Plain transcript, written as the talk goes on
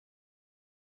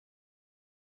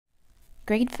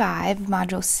Grade 5,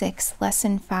 Module 6,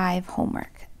 Lesson 5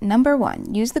 homework. Number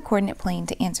 1, use the coordinate plane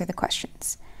to answer the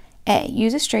questions. A,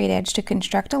 use a straight edge to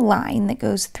construct a line that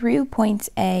goes through points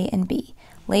A and B.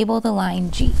 Label the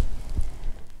line G.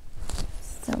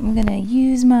 So I'm going to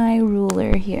use my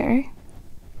ruler here.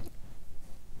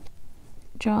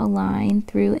 Draw a line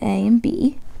through A and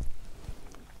B.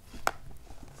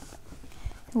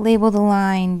 Label the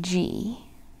line G.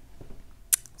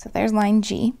 So there's line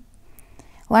G.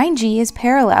 Line G is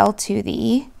parallel to it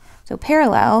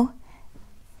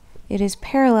is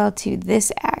parallel to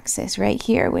this axis right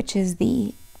here, which is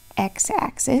the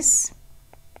x-axis.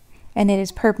 And it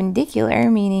is perpendicular,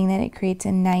 meaning that it creates a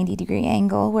 90-degree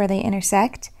angle where they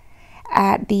intersect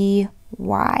at the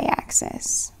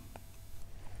y-axis.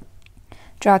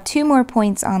 Draw 2 more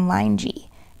points on line G.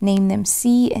 Name them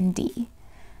C and D.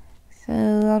 So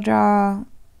I'll draw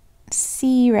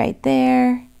C right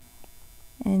there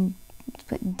and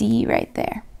put D right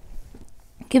there.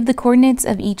 Give the coordinates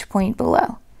of each point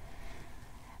below.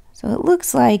 So it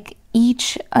looks like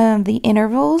each of the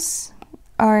intervals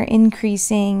are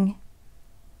increasing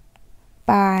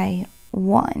by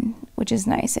 1, which is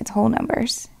nice. It's whole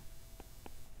numbers.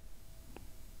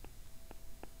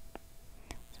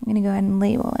 So I'm going to go ahead and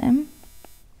label them.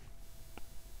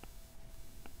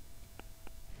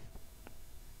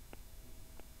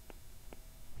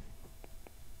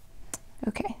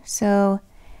 Okay, so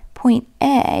point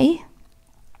A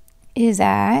is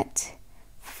at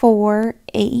 4,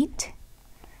 8.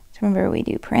 So remember, we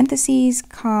do parentheses,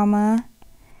 comma,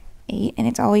 8, and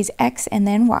it's always x and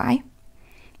then y.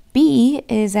 B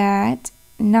is at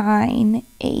 9,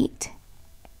 8.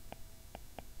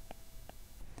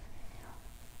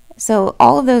 So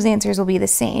all of those answers will be the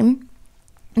same.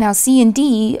 Now C and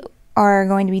D are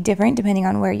going to be different depending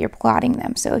on where you're plotting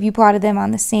them. So if you plotted them on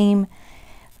the same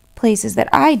places that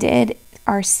I did,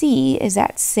 our C is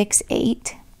at 6,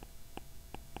 8.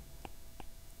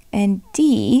 And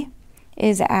D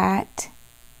is at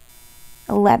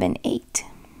 11, 8.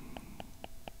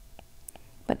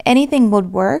 But anything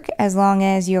would work as long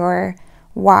as your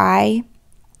y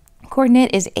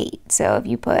coordinate is 8. So if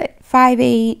you put 5,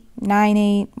 8, 9,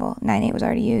 8, well, 9, 8 was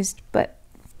already used, but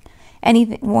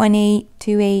anything 1, 8,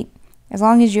 2, 8, as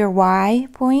long as your y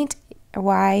point or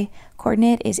y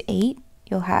coordinate is 8,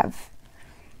 you'll have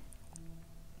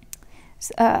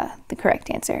the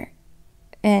correct answer.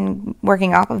 And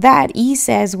working off of that, E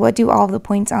says, what do all the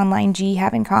points on line G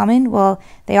have in common? Well,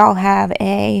 they all have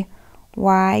a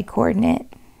y coordinate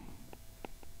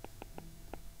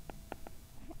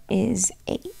is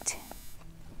 8.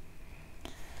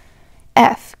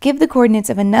 F, give the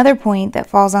coordinates of another point that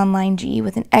falls on line G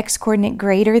with an x coordinate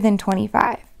greater than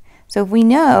 25. So if we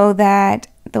know that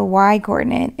the y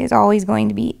coordinate is always going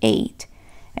to be 8,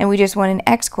 and we just want an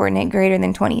x coordinate greater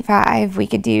than 25, we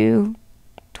could do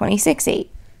 26,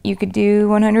 8. You could do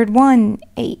 101,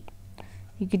 8.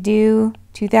 You could do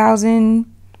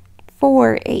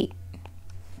 2004, 8.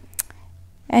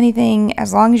 Anything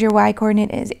as long as your y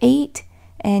coordinate is 8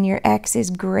 and your x is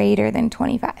greater than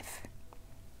 25.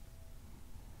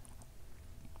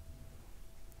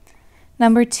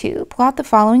 Number 2, plot the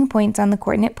following points on the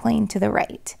coordinate plane to the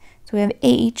right. So we have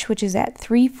H, which is at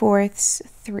 3/4,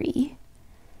 3.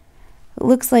 It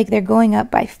looks like they're going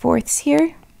up by fourths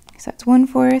here. So it's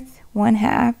 1/4,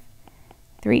 1/2,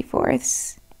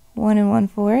 3/4, 1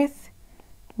 1/4,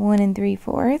 1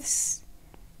 3/4,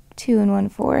 2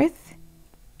 1/4,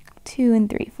 2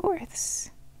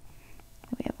 3/4.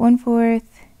 We have 1/4,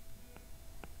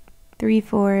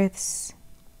 3/4,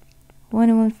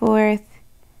 1 1/4,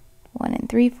 1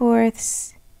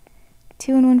 3/4,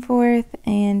 2 1/4,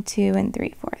 and 2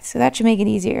 3/4. So that should make it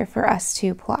easier for us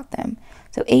to plot them.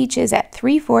 So H is at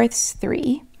 3/4,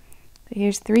 3. So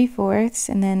here's 3/4,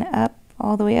 and then up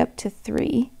all the way up to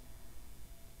 3.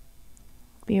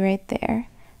 Be right there.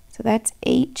 So that's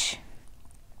H.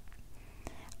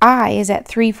 I is at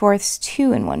 3/4,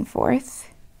 2 1/4.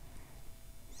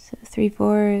 So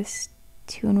 3/4,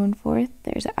 2 1/4.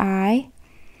 There's I.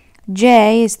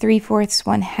 J is 3/4,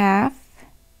 1/2.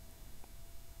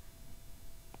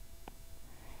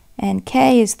 And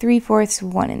K is 3/4,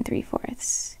 1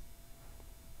 3/4.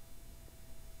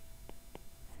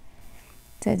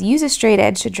 It says use a straight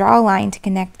edge to draw a line to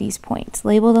connect these points.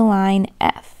 Label the line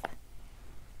F.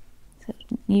 So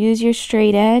use your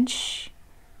straight edge.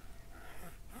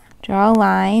 Draw a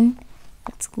line.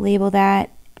 Let's label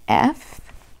that F.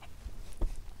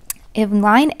 If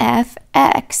line F,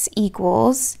 X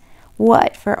equals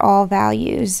what for all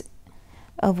values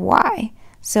of Y?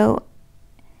 So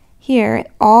here,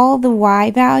 all the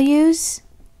Y values,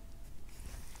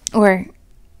 or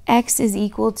X is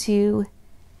equal to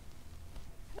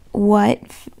what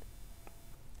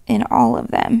in all of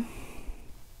them?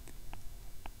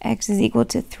 X is equal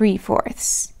to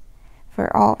 3/4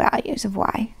 for all values of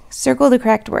y. Circle the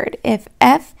correct word if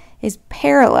f is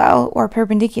parallel or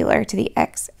perpendicular to the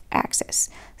x-axis.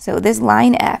 So this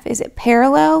line F, is it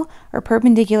parallel or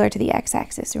perpendicular to the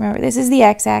x-axis? Remember, this is the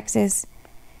x-axis,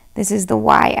 this is the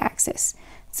y-axis.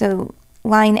 So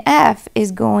line F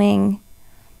is going,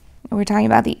 we're talking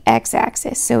about the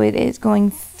x-axis, so it is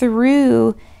going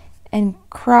through and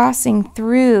crossing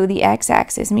through the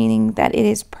x-axis, meaning that it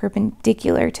is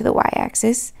perpendicular to the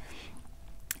y-axis,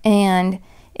 and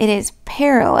it is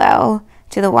parallel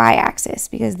to the y-axis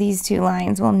because these two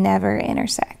lines will never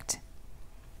intersect.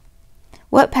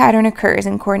 What pattern occurs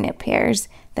in coordinate pairs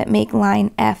that make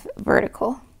line F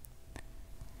vertical?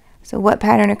 So what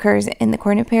pattern occurs in the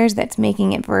coordinate pairs that's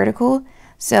making it vertical?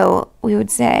 So we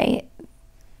would say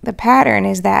the pattern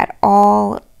is that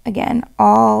all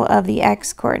of the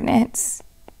x coordinates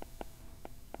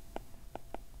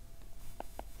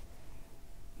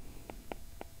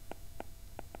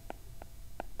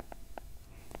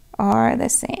are the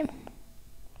same.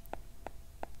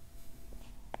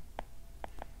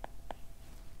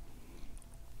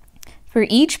 For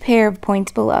each pair of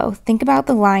points below, think about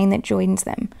the line that joins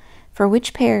them. For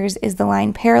which pairs is the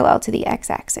line parallel to the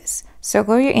x-axis?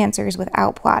 Circle your answers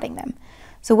without plotting them.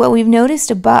 So what we've noticed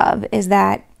above is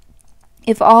that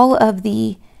if all of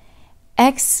the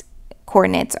x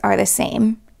coordinates are the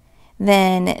same,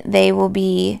 then they will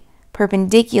be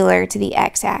perpendicular to the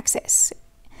x-axis.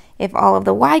 If all of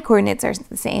the y coordinates are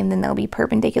the same, then they'll be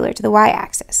perpendicular to the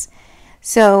y-axis.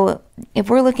 So if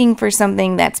we're looking for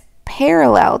something that's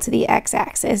parallel to the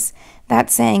x-axis,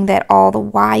 that's saying that all the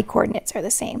y coordinates are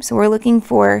the same. So we're looking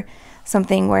for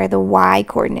something where the y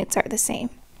coordinates are the same.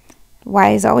 Y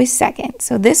is always second.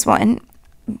 So this one,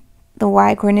 the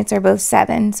y coordinates are both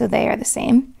 7, so they are the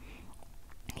same.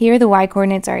 Here the y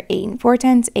coordinates are 8 and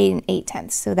 4/10, 8 and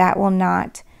 8/10. So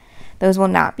those will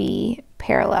not be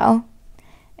parallel.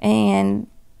 And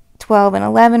 12 and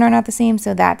 11 are not the same,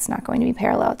 so that's not going to be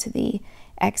parallel to the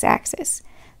x-axis.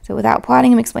 So without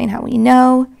plotting them, explain how we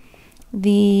know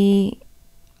the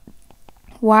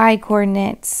y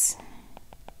coordinates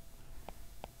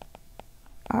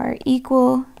are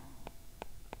equal.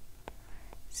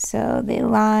 So the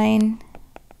line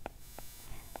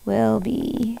will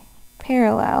be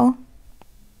parallel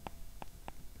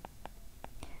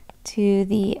to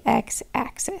the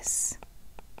x-axis.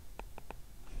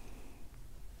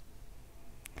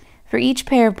 For each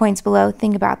pair of points below,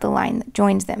 think about the line that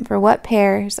joins them. For what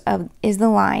pairs is the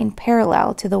line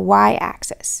parallel to the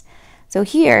y-axis? So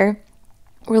here,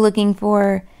 we're looking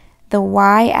for the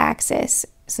y-axis,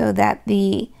 so that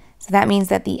means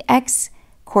that the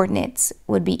x-coordinates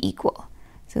would be equal.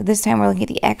 So this time we're looking at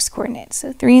the x-coordinates.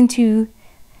 So 3 and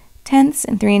 2/10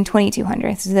 and 3 and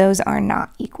 22/100. Those are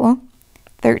not equal.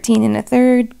 13 and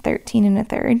 1/3, 13 and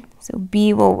 1/3. So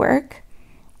B will work.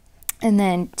 And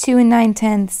then 2 and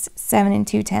 9/10, 7 and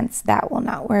 2/10, that will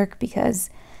not work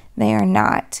because they are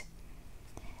not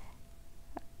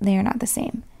the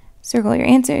same. Circle your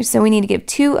answers. So we need to give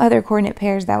 2 other coordinate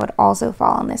pairs that would also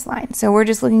fall on this line. So we're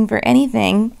just looking for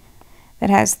anything that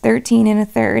has 13 and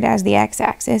 1/3 as the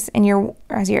x-axis and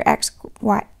as your x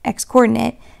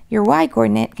coordinate. Your y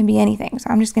coordinate can be anything.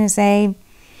 So I'm just going to say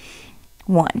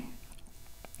 1.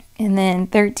 And then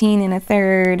 13 and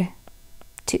 1/3,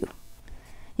 2.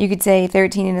 You could say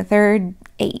 13 and 1/3,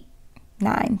 8,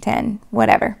 9, 10,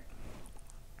 whatever.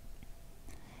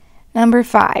 Number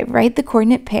 5, write the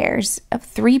coordinate pairs of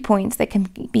 3 points that can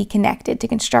be connected to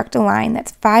construct a line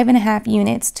that's 5.5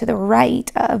 units to the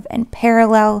right of and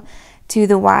parallel to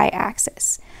the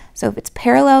y-axis. So if it's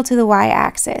parallel to the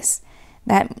y-axis,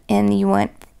 and you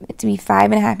want it to be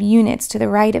 5.5 units to the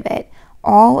right of it,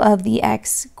 all of the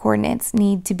x coordinates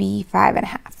need to be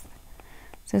 5.5.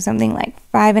 So something like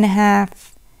 5.5,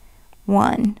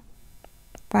 1,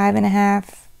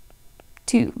 5.5,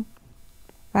 2,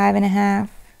 5.5,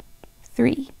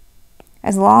 3.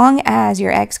 As long as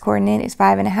your x coordinate is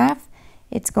 5.5,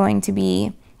 it's going to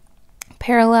be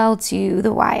parallel to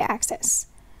the y-axis.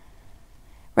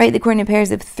 Write the coordinate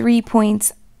pairs of 3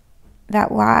 points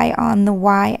that lie on the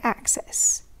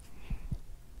y-axis.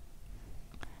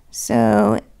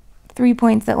 So 3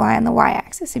 points that lie on the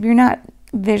y-axis. If you're not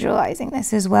visualizing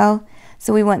this as well,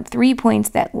 so we want 3 points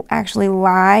that actually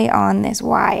lie on this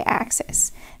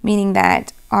y-axis, meaning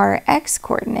that our x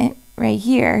coordinate right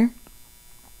here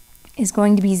is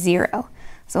going to be 0.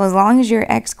 So as long as your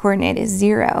x coordinate is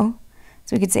 0,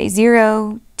 so we could say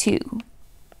 0, 2.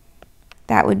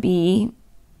 That would be,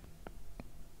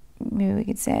 maybe we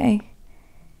could say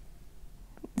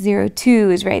 0, 2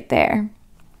 is right there.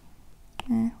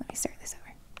 Let me start this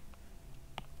over.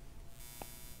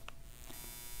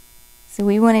 So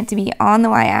we want it to be on the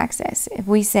y-axis. If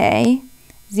we say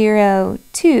 0,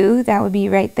 2, that would be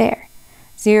right there.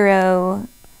 0,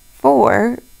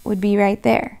 4 would be right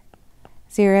there.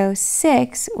 0,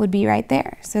 6 would be right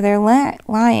there. So they're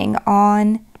lying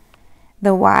on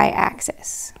the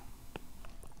y-axis.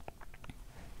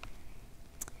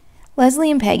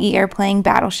 Leslie and Peggy are playing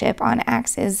Battleship on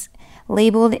axes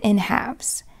labeled in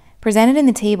halves. Presented in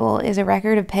the table is a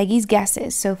record of Peggy's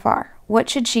guesses so far. What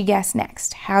should she guess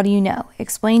next? How do you know?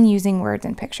 Explain using words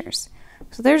and pictures.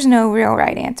 So there's no real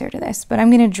right answer to this, but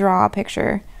I'm going to draw a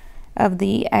picture of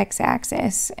the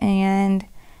x-axis and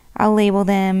I'll label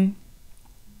them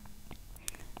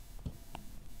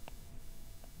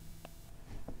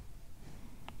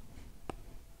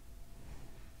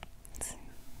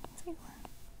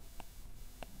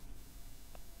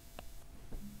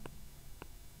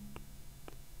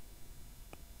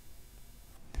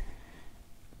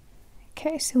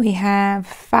Okay, so we have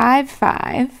 5,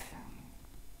 5.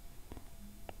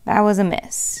 That was a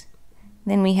miss.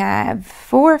 Then we have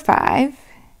 4, 5.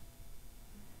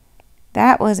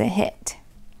 That was a hit.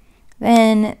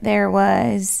 Then there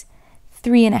was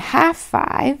 3.5,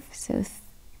 5. So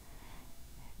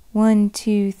 1,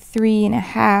 2,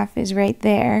 3.5 is right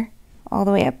there, all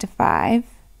the way up to 5.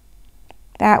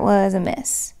 That was a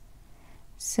miss.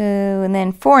 So, and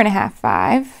then 4.5,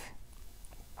 5,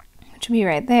 which would be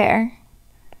right there.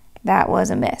 That was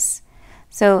a miss.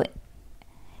 So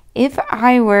if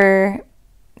I were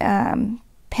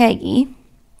Peggy,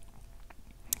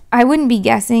 I wouldn't be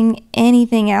guessing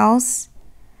anything else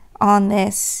on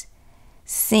this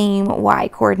same y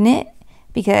coordinate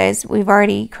because we've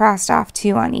already crossed off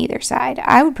 2 on either side.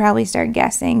 I would probably start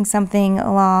guessing something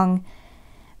along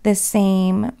the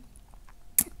same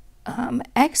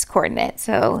x coordinate.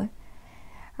 So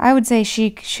I would say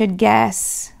she should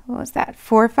guess, what was that,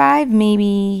 4, 5?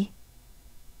 Maybe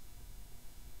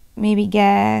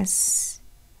guess,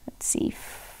 let's see,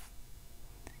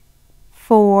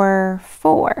 4,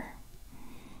 4.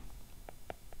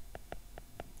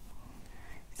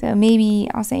 So maybe,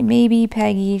 I'll say maybe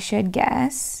Peggy should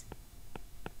guess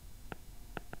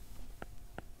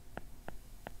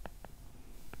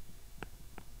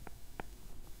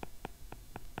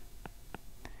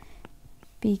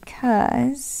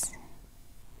because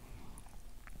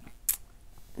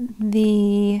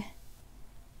the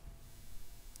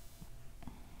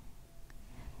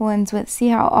ones with, see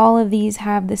how all of these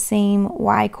have the same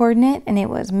y coordinate and it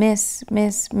was miss,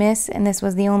 miss, miss, and this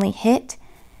was the only hit?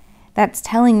 That's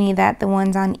telling me that the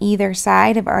ones on either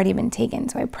side have already been taken.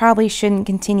 So I probably shouldn't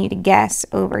continue to guess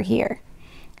over here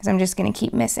because I'm just going to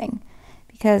keep missing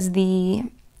because the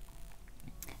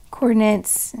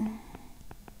coordinates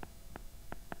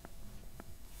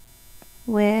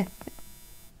with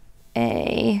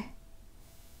a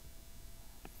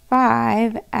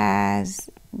 5 as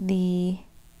the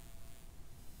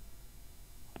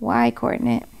y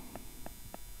coordinate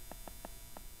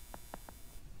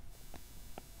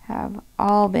have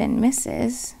all been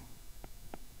misses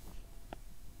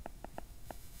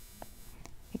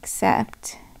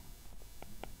except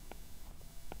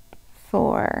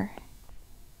for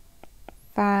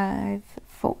 5,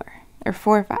 4 or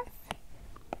 4, 5.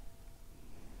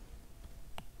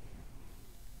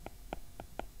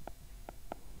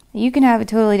 You can have a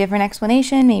totally different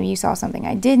explanation. Maybe you saw something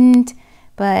I didn't,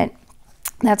 but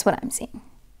that's what I'm seeing.